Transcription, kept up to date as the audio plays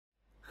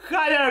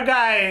Hi there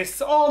guys,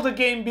 all the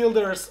game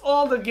builders,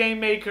 all the game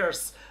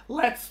makers.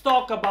 Let's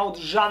talk about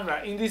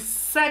genre. In this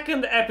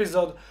second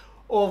episode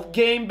of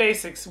Game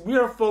Basics, we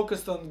are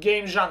focused on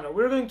game genre.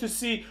 We're going to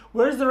see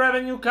where's the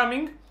revenue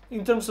coming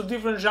in terms of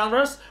different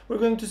genres. We're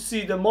going to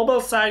see the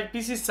mobile side,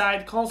 PC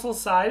side, console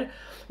side.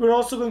 We're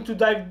also going to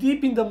dive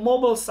deep in the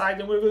mobile side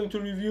and we're going to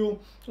review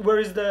where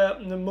is the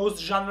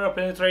most genre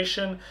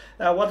penetration,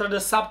 what are the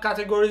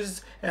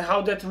subcategories and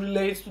how that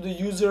relates to the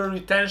user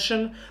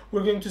retention.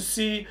 We're going to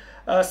see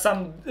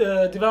some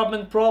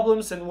development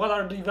problems and what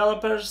are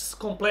developers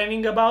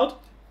complaining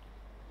about.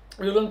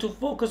 We're going to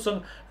focus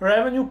on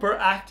revenue per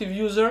active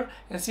user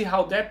and see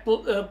how that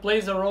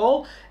plays a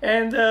role.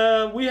 And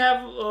we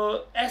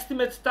have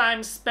estimate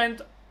time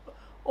spent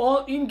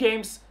all in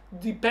games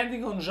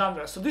depending on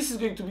genre. So this is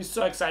going to be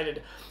so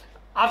excited.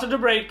 After the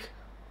break,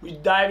 we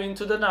dive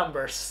into the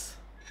numbers.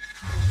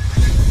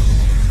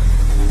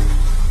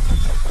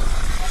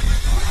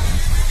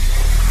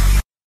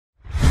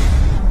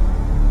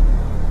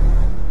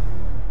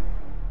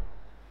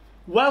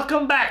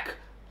 Welcome back.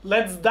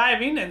 Let's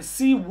dive in and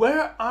see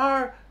where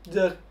are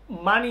the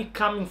money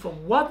coming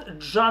from.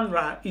 What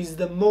genre is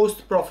the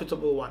most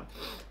profitable one?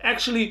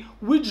 Actually,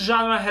 which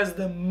genre has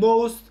the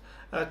most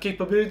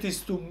capabilities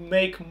to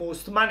make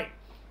most money?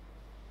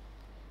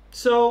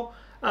 So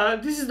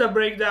this is the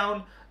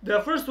breakdown.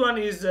 The first one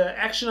is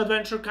action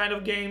adventure kind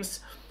of games,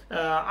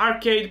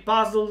 arcade,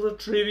 puzzle,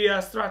 trivia,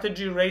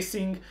 strategy,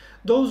 racing.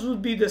 Those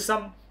would be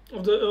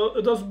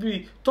those would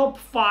be top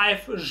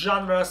 5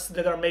 genres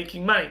that are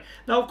making money.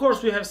 Now, of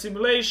course, we have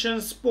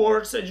simulation,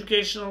 sports,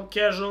 educational,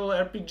 casual,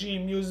 RPG,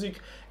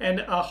 music,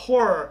 and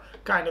horror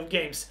kind of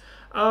games.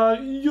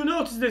 You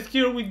notice that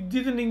here we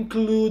didn't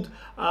include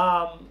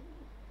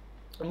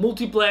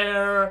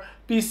multiplayer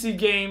PC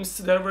games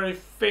that are very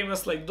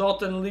famous, like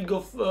Dota and League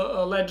of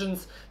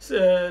Legends,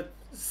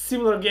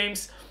 similar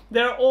games.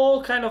 They're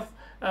all kind of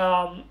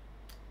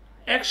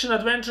action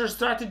adventure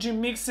strategy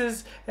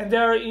mixes, and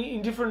they're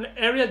in different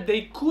areas.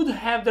 They could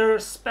have their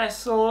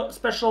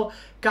special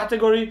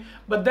category,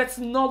 but that's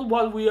not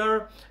what we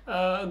are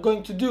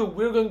going to do.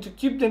 We're going to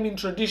keep them in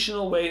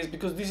traditional ways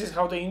because this is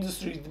how the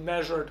industry is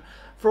measured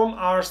from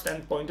our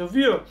standpoint of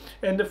view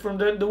and from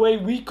the way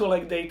we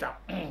collect data.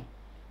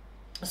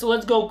 So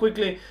let's go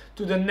quickly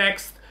to the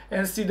next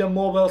and see the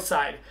mobile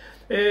side.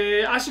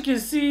 As you can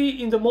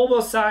see in the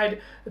mobile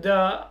side,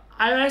 the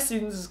iOS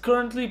is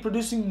currently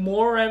producing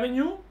more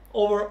revenue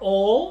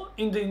overall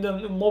in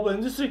the mobile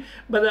industry,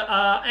 but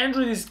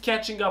Android is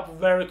catching up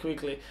very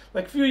quickly.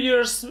 Like a few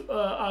years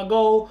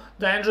ago,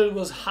 the Android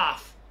was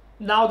half.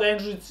 Now the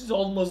Android is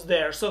almost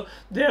there. So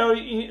they're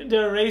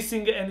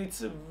racing, and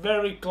it's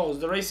very close.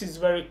 The race is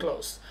very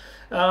close.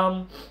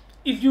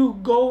 If you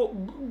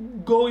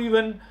go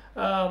even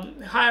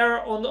higher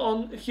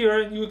on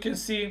here, you can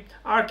see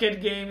arcade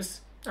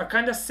games are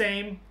kind of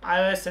same,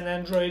 iOS and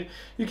Android.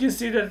 You can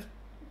see that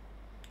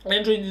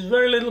Android is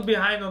very little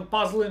behind on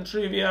puzzle and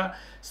trivia.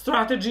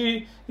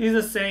 Strategy is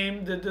the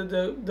same.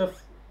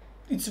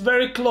 It's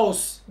very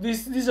close.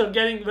 These are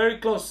getting very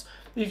close.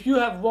 If you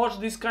have watched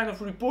these kind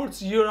of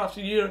reports year after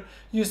year,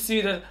 you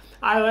see that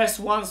iOS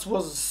once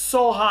was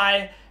so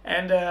high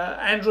and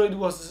Android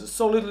was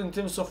so little in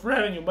terms of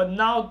revenue, but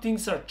now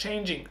things are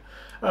changing.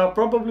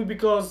 Probably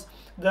because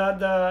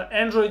the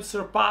Android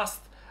surpassed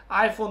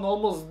iPhone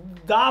almost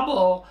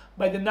double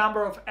by the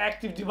number of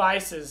active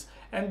devices,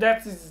 and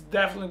that is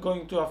definitely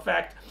going to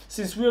affect.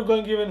 Since we're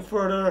going even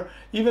further,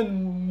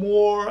 even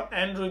more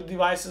Android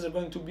devices are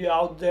going to be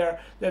out there.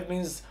 That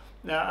means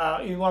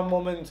in one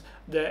moment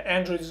the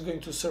Android is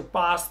going to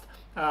surpass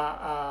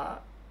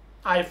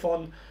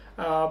iPhone.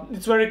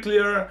 It's very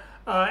clear.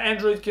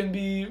 Android can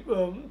be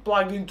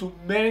plugged into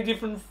many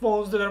different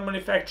phones that are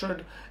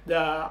manufactured. The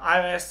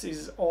iOS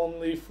is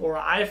only for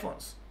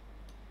iPhones.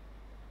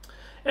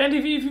 And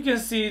if you can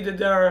see that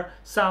there are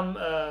some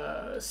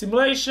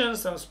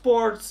simulations, some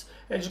sports,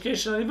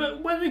 educational.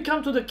 When we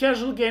come to the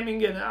casual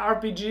gaming and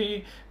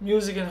RPG,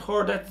 music and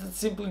horror, that's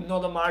simply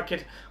not a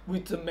market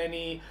with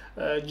many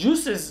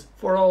juices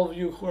for all of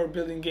you who are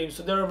building games.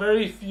 So there are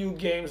very few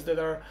games that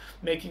are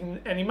making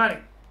any money.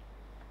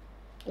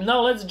 Now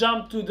let's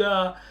jump to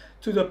the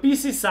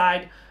PC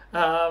side,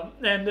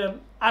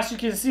 as you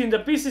can see in the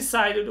PC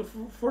side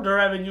for the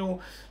revenue,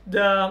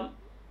 the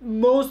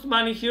most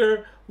money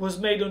here was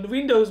made on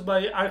Windows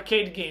by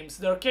arcade games.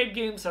 The arcade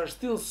games are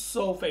still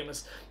so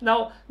famous.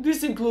 Now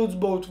this includes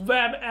both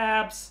web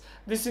apps,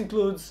 this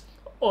includes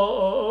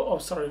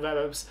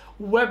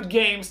web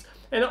games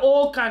and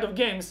all kind of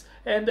games.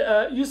 And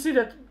you see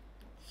that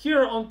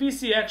here on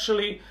PC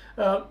actually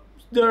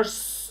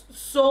there's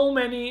so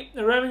many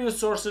revenue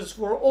sources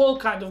for all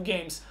kind of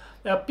games.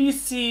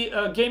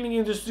 PC gaming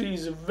industry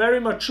is very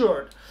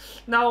matured.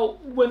 Now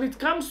when it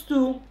comes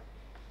to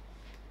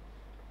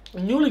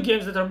newly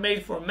games that are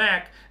made for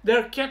Mac,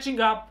 they're catching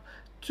up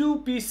to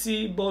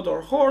PC, both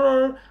are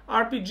horror,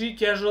 RPG,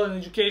 casual and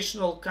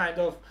educational kind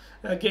of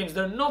games.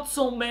 There are not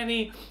so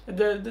many,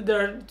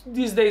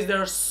 these days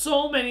there are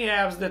so many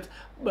apps that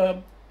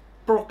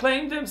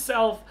proclaim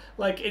themselves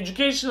like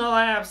educational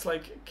apps,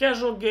 like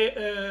casual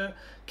game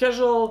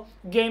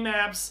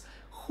apps,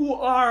 who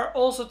are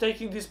also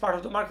taking this part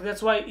of the market.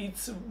 That's why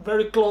it's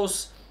very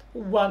close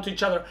one to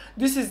each other.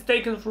 This is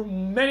taken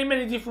from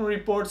many different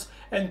reports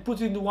and put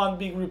into one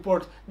big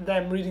report that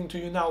I'm reading to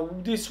you now.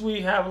 This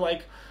we have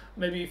like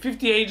maybe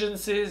 50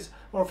 agencies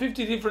or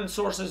 50 different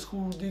sources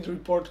who did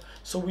report,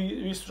 so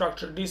we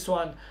structured this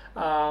one,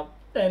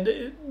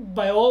 and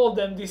by all of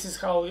them this is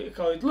how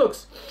it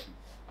looks.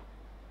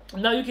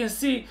 Now you can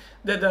see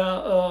that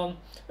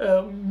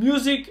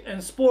music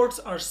and sports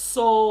are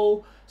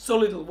so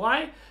little.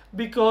 Why?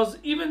 Because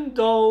even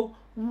though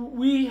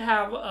we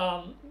have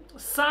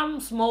some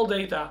small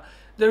data,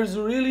 there's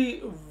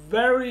really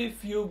very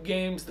few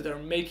games that are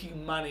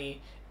making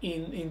money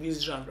in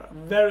this genre.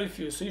 Very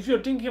few. So if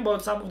you're thinking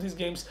about some of these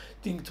games,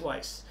 think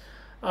twice.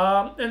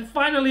 And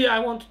finally, I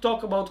want to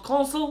talk about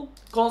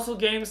console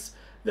games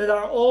that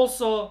are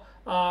also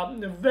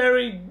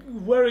very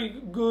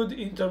good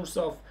in terms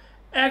of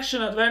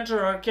action,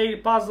 adventure,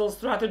 arcade, puzzle,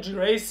 strategy,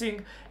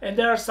 racing, and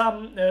there are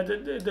some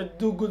that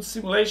do good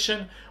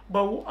simulation.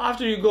 But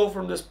after you go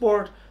from the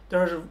sport,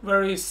 there's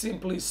very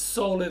simply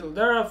so little.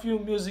 There are a few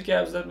music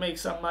apps that make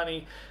some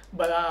money,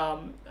 but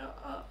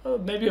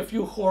maybe a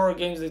few horror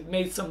games that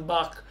made some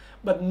buck,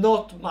 but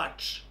not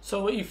much.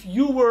 So if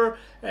you were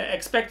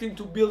expecting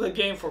to build a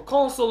game for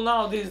console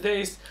now these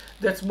days,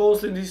 that's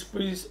mostly in these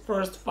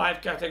first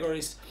 5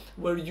 categories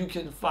where you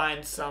can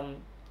find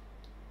some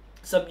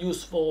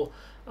useful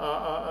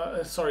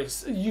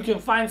you can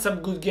find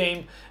some good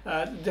game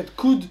that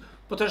could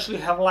potentially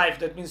have life.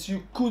 That means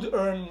you could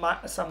earn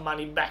some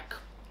money back.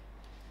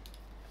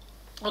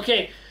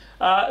 Okay,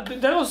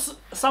 that was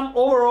some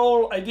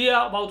overall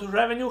idea about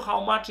revenue,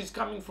 how much is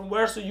coming from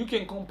where, so you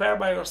can compare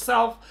by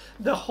yourself.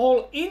 The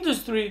whole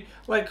industry,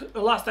 like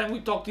last time we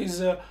talked,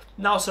 is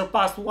now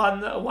surpassed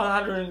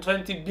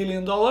 $120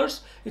 billion.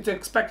 It's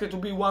expected to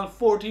be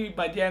 140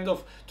 by the end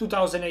of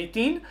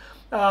 2018.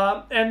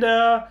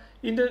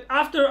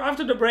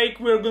 After the break,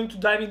 we're going to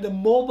dive in the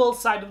mobile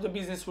side of the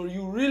business, where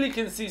you really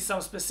can see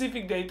some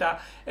specific data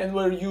and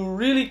where you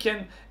really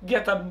can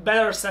get a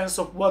better sense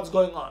of what's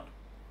going on.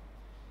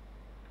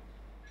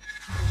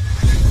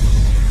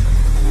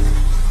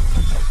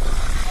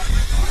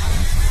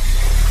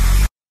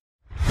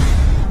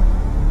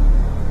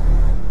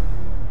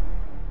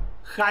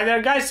 Hi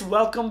there guys,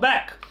 welcome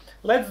back.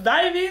 Let's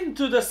dive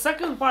into the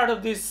second part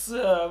of this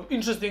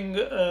interesting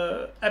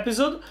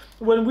episode,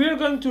 when we're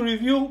going to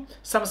review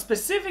some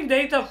specific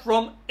data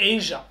from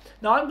Asia.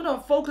 Now I'm going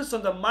to focus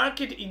on the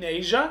market in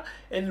Asia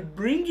and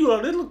bring you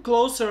a little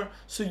closer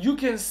so you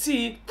can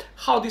see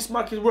how this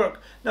market works.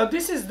 Now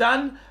this is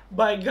done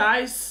by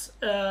guys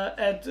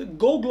at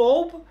Go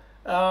Globe.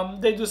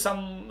 They do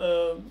some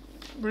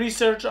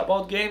research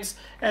about games,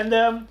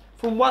 and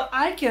from what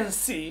I can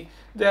see,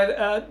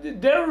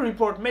 that their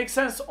report makes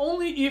sense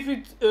only if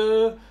it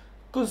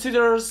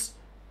considers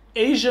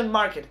Asian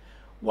market.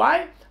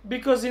 Why?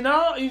 Because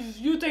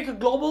if you take a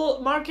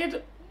global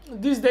market,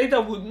 this data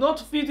would not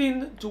fit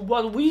into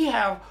what we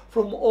have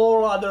from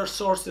all other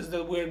sources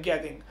that we're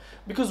getting,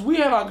 because we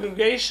have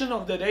aggregation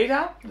of the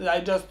data that I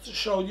just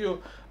showed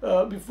you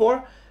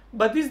before,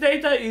 but this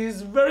data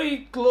is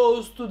very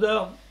close to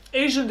the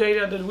Asian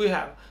data that we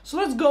have. So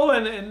let's go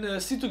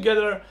and see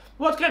together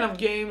what kind of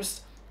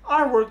games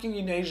are working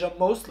in Asia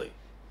mostly.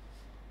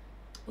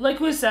 Like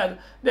we said,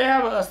 they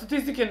have a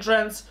statistic and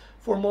trends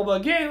for mobile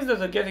games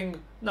that are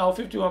getting now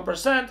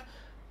 51%,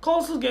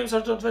 console games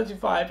are on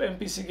 25%, and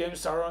PC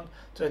games are on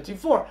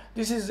 24%.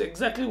 This is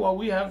exactly what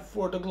we have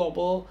for the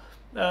global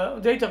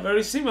data,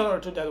 very similar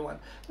to that one.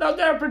 Now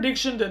there are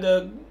predictions that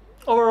the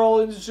overall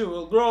industry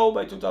will grow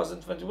by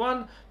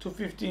 2021 to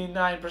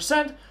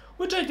 59%,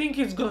 which I think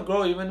is going to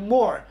grow even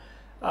more.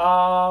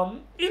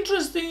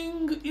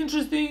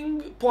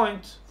 Interesting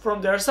point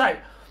from their side.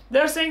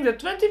 They're saying that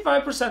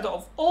 25%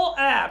 of all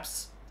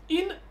apps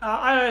in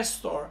iOS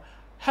store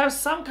have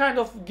some kind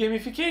of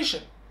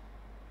gamification.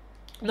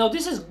 Now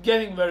this is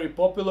getting very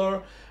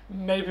popular.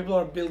 Many people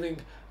are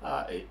building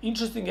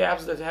interesting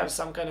apps that have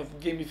some kind of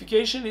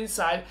gamification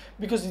inside,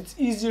 because it's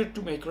easier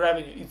to make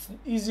revenue. It's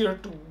easier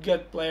to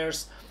get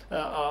players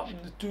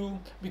to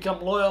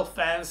become loyal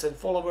fans and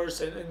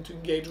followers and to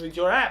engage with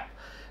your app.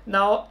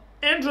 Now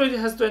Android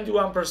has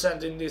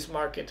 21% in this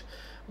market,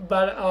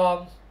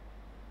 but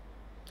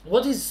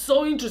what is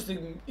so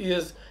interesting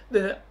is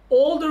that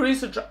all the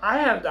research I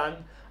have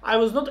done, I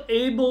was not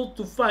able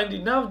to find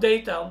enough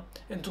data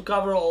and to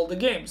cover all the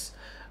games.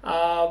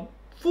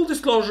 Full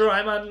disclosure,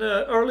 I'm an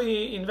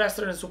early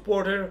investor and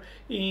supporter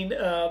in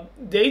a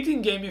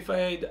dating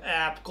gamified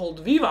app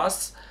called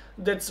Vivas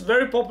that's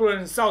very popular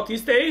in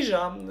Southeast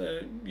Asia.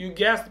 You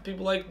guessed,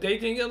 people like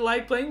dating and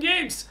like playing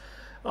games.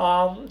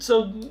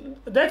 So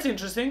that's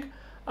interesting,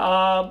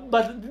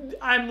 but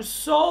I'm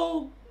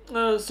so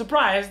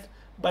surprised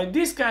by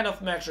this kind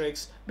of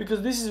metrics,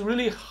 because this is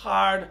really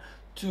hard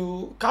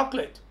to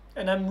calculate,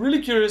 and I'm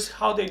really curious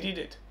how they did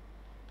it.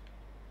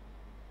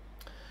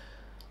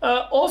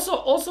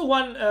 Also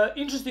one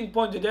interesting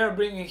point that they're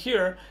bringing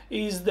here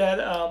is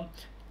that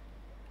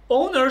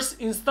owners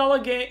install a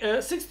game,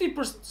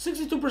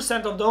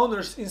 62% of the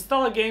owners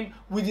install a game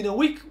within a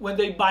week when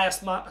they buy a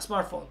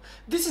smartphone.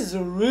 This is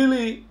a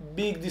really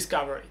big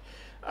discovery.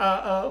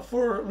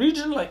 For a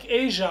region like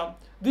Asia,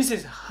 this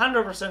is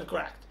 100%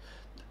 correct.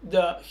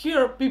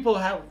 Here people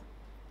have a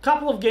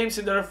couple of games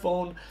in their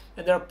phone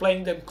and they're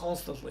playing them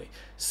constantly.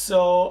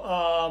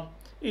 So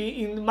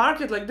in a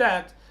market like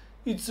that,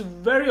 it's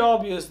very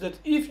obvious that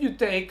if you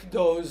take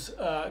those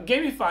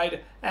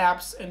gamified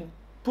apps and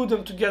put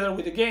them together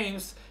with the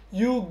games,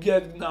 you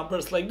get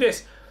numbers like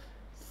this.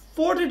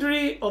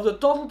 43 of the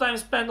total time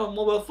spent on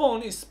mobile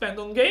phone is spent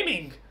on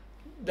gaming.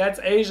 That's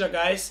Asia,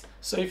 guys.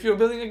 So if you're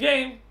building a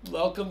game,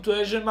 welcome to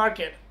Asian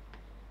market.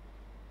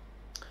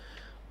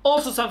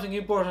 Also something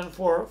important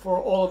for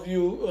all of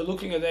you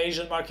looking at the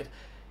Asian market.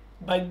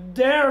 By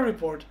their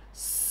report,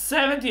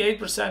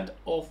 78%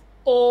 of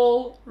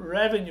all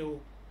revenue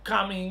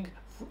coming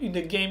in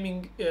the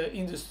gaming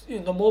industry,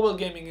 in the mobile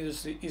gaming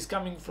industry, is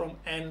coming from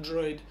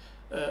Android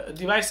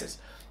devices.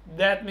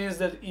 That means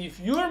that if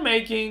you're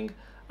making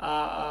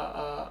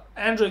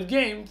Android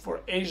game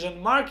for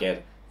Asian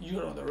market,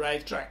 you're on the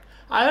right track.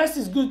 iOS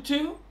is good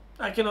too.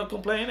 I cannot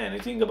complain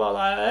anything about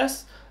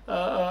iOS.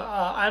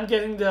 I'm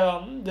getting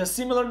the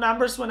similar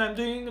numbers when I'm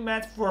doing the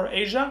math for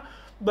Asia,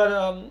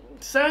 but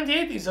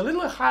 78 is a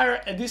little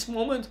higher at this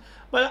moment,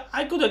 but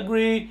I could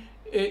agree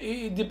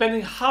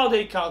depending how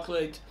they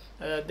calculate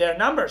their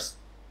numbers.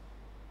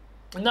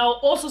 Now,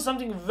 also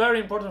something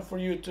very important for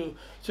you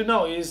to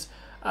know is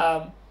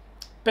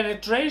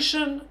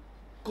penetration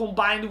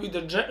combined with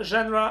the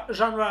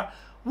genre,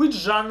 which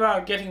genre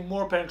are getting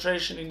more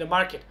penetration in the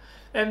market.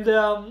 And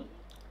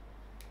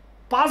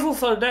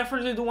puzzles are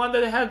definitely the one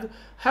that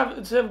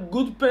have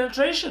good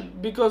penetration,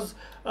 because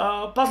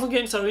puzzle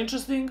games are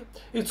interesting.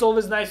 It's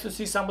always nice to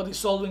see somebody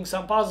solving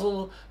some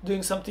puzzle,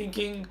 doing some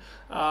thinking.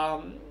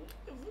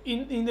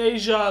 In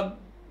Asia,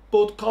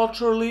 both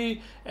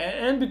culturally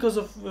and because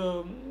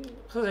of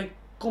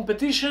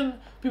competition,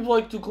 people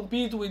like to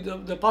compete with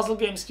the puzzle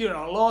games here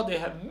a lot. They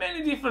have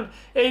many different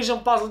Asian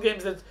puzzle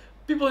games that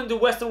people in the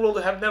Western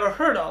world have never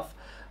heard of.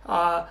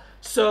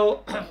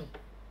 So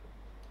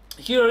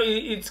here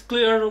it's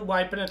clear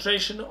why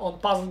penetration on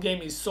puzzle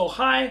game is so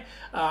high,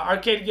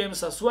 arcade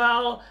games as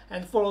well,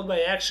 and followed by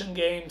action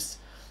games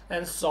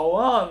and so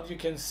on. You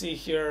can see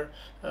here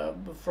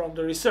from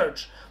the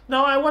research.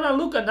 Now I want to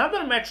look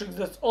another metric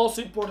that's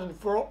also important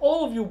for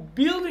all of you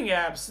building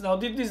apps. Now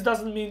this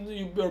doesn't mean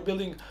you're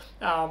building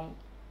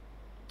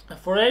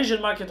for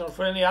Asian market or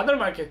for any other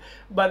market,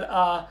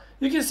 but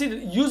you can see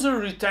that user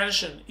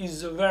retention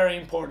is very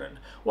important.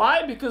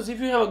 Why? Because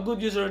if you have a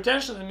good user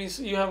retention, it means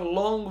you have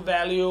long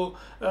value,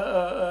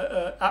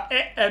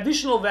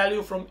 additional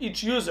value from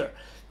each user.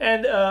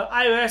 And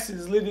iOS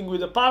is leading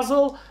with a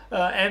puzzle,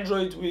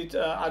 Android with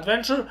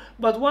adventure.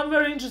 But one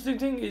very interesting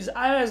thing is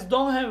iOS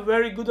don't have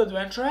very good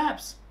adventure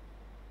apps.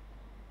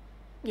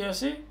 You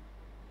see?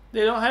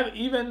 They don't have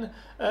even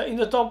in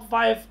the top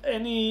 5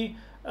 any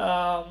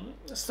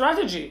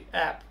strategy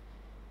app.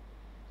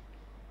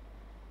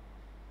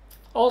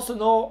 Also,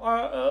 no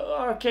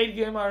arcade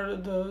game are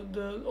on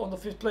the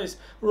 5th place.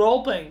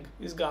 Role playing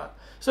is gone.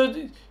 So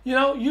you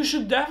know, you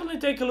should definitely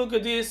take a look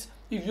at this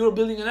if you're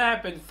building an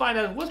app and find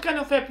out what kind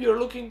of app you're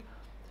looking.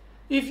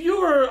 If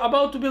you were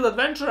about to build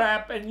adventure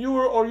app and you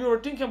were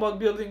thinking about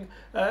building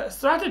a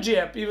strategy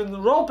app,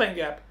 even role playing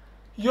app,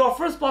 your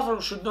first platform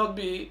should not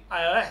be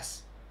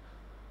iOS.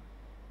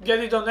 Get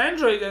it on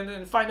Android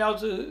and find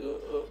out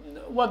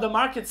what the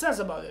market says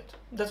about it.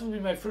 That would be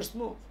my first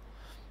move.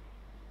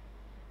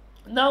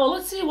 Now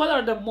let's see what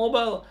are the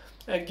mobile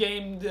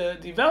game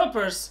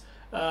developers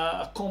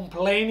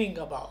complaining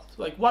about.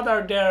 Like, what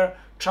are their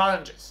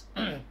challenges?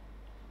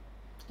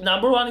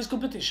 Number one is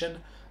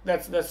competition.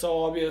 That's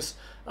so obvious.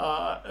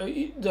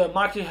 The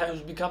market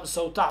has become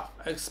so tough,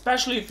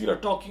 especially if you're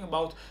talking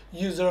about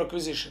user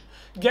acquisition.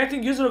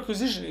 Getting user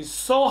acquisition is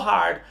so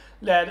hard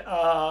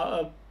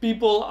that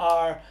people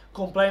are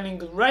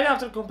complaining right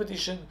after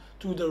competition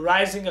to the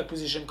rising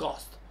acquisition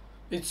cost.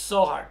 It's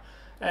so hard.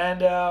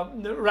 And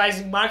the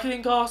rising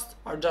marketing costs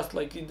are just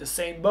like in the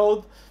same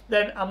boat.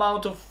 Then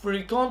amount of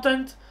free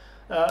content.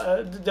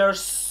 There are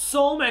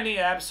so many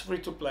apps free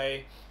to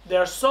play.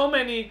 There are so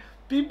many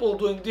people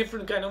doing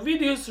different kind of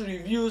videos,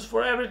 reviews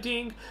for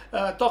everything,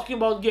 talking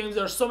about games.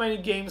 There are so many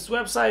games,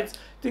 websites,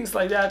 things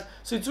like that.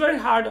 So it's very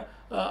hard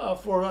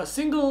for a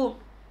single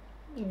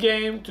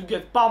game to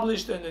get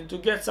published and to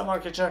get some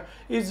market share.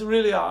 It's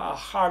really a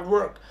hard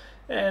work.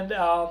 And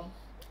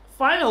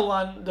final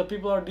one that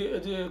people are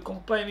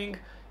complaining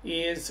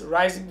is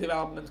rising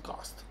development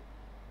cost.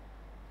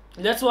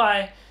 That's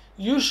why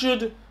you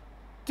should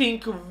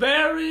think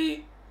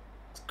very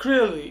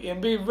clearly and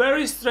be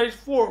very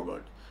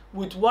straightforward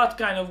with what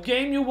kind of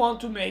game you want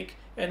to make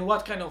and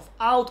what kind of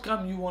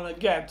outcome you want to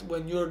get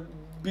when you're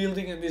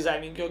building and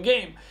designing your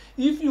game.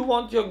 If you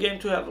want your game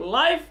to have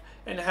life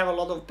and have a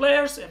lot of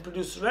players and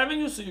produce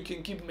revenue, so you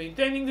can keep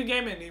maintaining the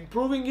game and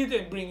improving it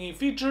and bringing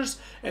features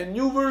and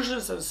new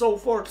versions and so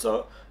forth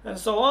and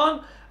so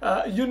on.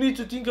 You need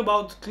to think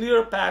about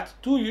clear path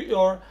to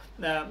your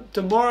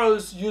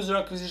tomorrow's user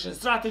acquisition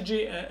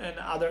strategy and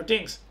other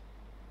things.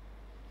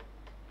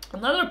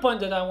 Another point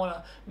that I want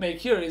to make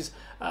here is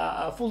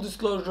full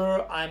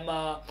disclosure. I'm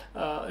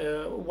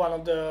one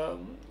of the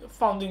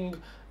founding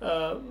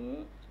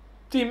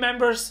team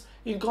members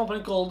in a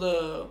company called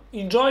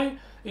Enjoy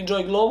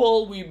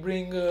Global. We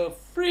bring a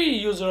free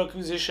user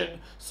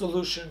acquisition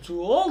solution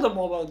to all the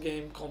mobile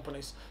game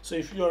companies. So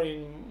if you're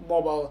in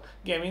mobile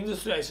game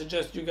industry, I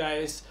suggest you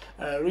guys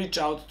reach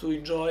out to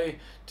Enjoy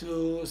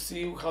to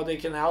see how they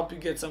can help you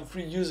get some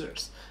free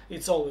users.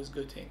 It's always a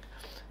good thing.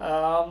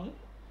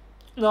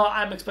 No,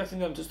 I'm expecting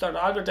them to start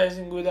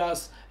advertising with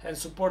us and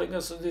supporting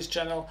us on this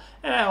channel,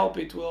 and I hope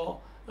it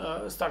will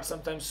start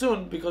sometime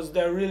soon, because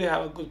they really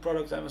have a good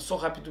product. I'm so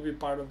happy to be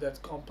part of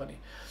that company.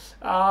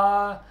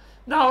 Now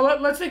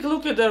let's take a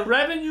look at the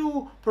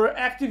revenue per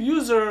active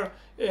user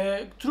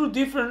through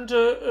different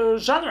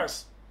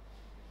genres.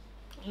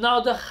 Now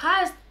the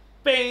highest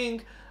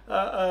paying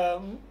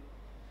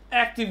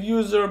active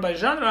user by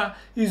genre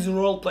is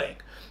role-playing.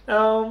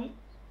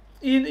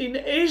 In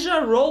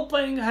Asia,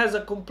 role-playing has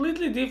a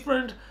completely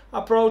different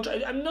approach.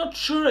 I'm not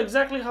sure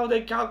exactly how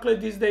they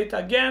calculate this data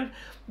again,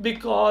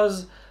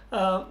 because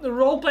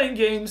role-playing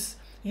games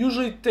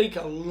usually take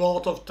a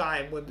lot of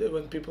time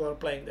when people are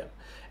playing them,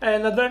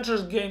 and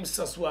adventure games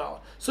as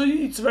well. So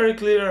it's very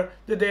clear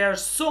that they are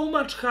so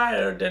much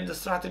higher than the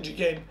strategy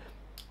game.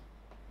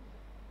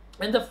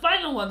 And the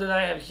final one that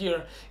I have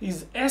here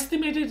is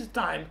estimated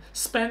time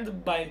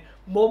spent by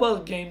mobile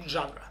game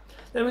genre.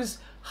 That means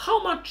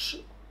how much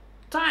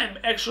time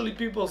actually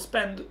people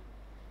spend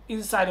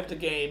inside of the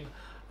game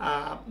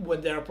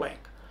when they're playing.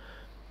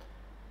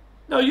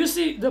 Now you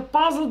see, the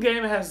puzzle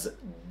game has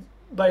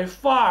by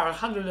far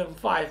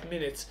 105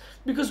 minutes,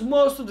 because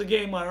most of the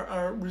game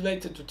are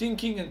related to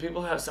thinking, and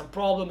people have some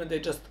problem and they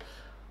just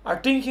are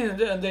thinking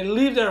and they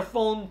leave their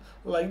phone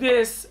like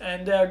this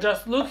and they're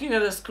just looking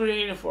at the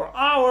screen for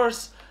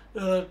hours,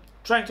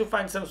 trying to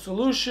find some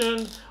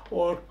solution,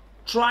 or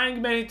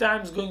trying many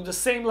times, going the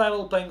same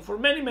level, playing for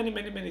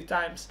many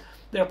times.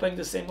 They're playing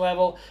the same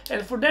level,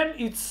 and for them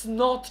it's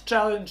not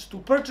challenge to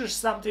purchase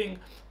something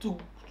to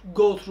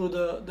go through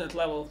that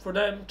level. For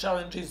them,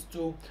 challenge is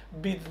to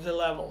beat the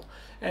level.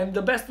 And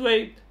the best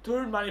way to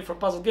earn money for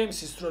puzzle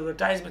games is through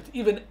advertisement.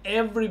 Even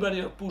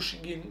everybody are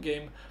pushing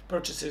in-game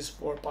purchases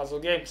for puzzle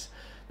games.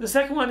 The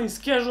second one is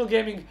casual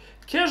gaming.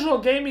 Casual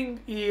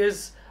gaming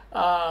is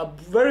a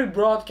very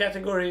broad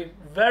category,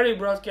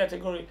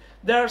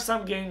 There are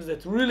some games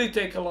that really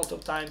take a lot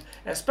of time,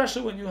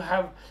 especially when you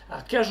have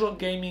casual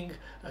gaming,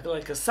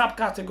 like a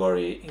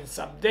subcategory in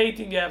some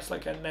dating apps,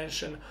 like I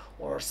mentioned,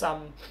 or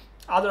some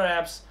other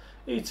apps.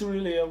 It's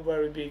really a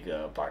very big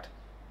part.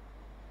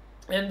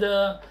 And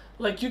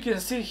like you can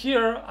see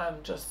here,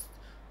 I'm just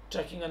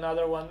checking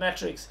another one,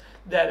 metrics,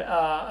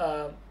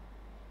 that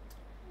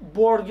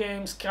board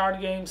games, card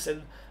games,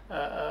 and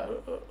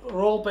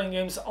role-playing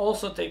games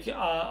also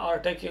are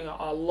taking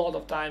a lot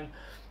of time.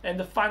 And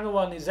the final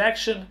one is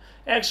action.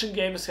 Action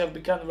games have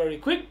become very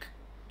quick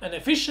and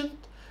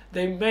efficient.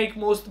 They make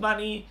most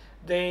money.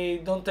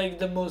 They don't take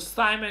the most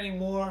time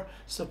anymore.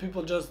 So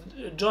people just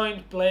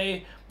join,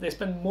 play. They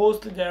spend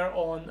mostly there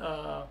on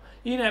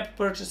in-app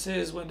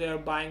purchases when they are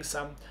buying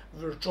some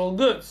virtual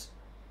goods.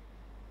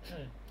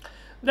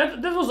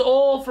 That was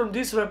all from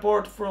this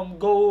report from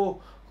Go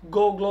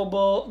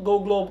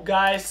Globe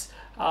guys.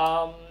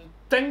 I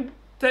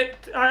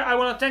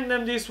want to thank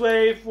them this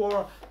way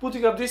for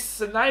putting up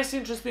this nice,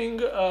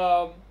 interesting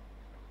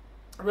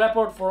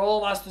report for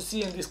all of us to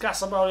see and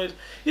discuss about it.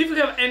 If you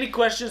have any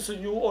questions or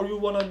you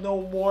want to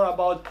know more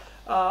about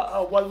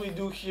what we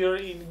do here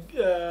in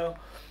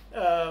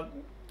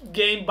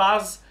Game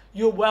Buzz,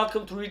 you're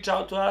welcome to reach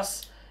out to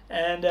us,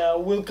 and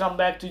we'll come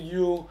back to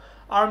you.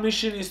 Our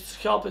mission is to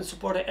help and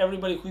support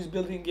everybody who is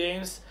building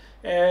games.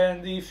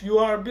 And if you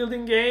are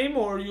building game,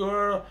 or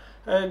you're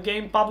a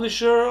game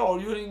publisher, or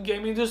you're in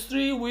game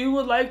industry, we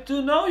would like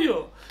to know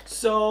you.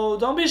 So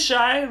don't be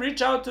shy,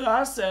 reach out to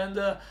us,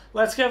 and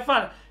let's have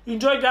fun.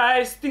 Enjoy,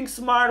 guys. Think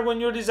smart when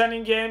you're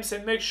designing games,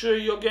 and make sure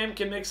your game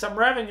can make some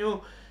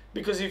revenue,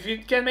 because if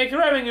it can make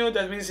revenue,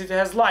 that means it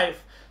has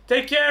life.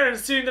 Take care, and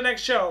see you in the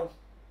next show.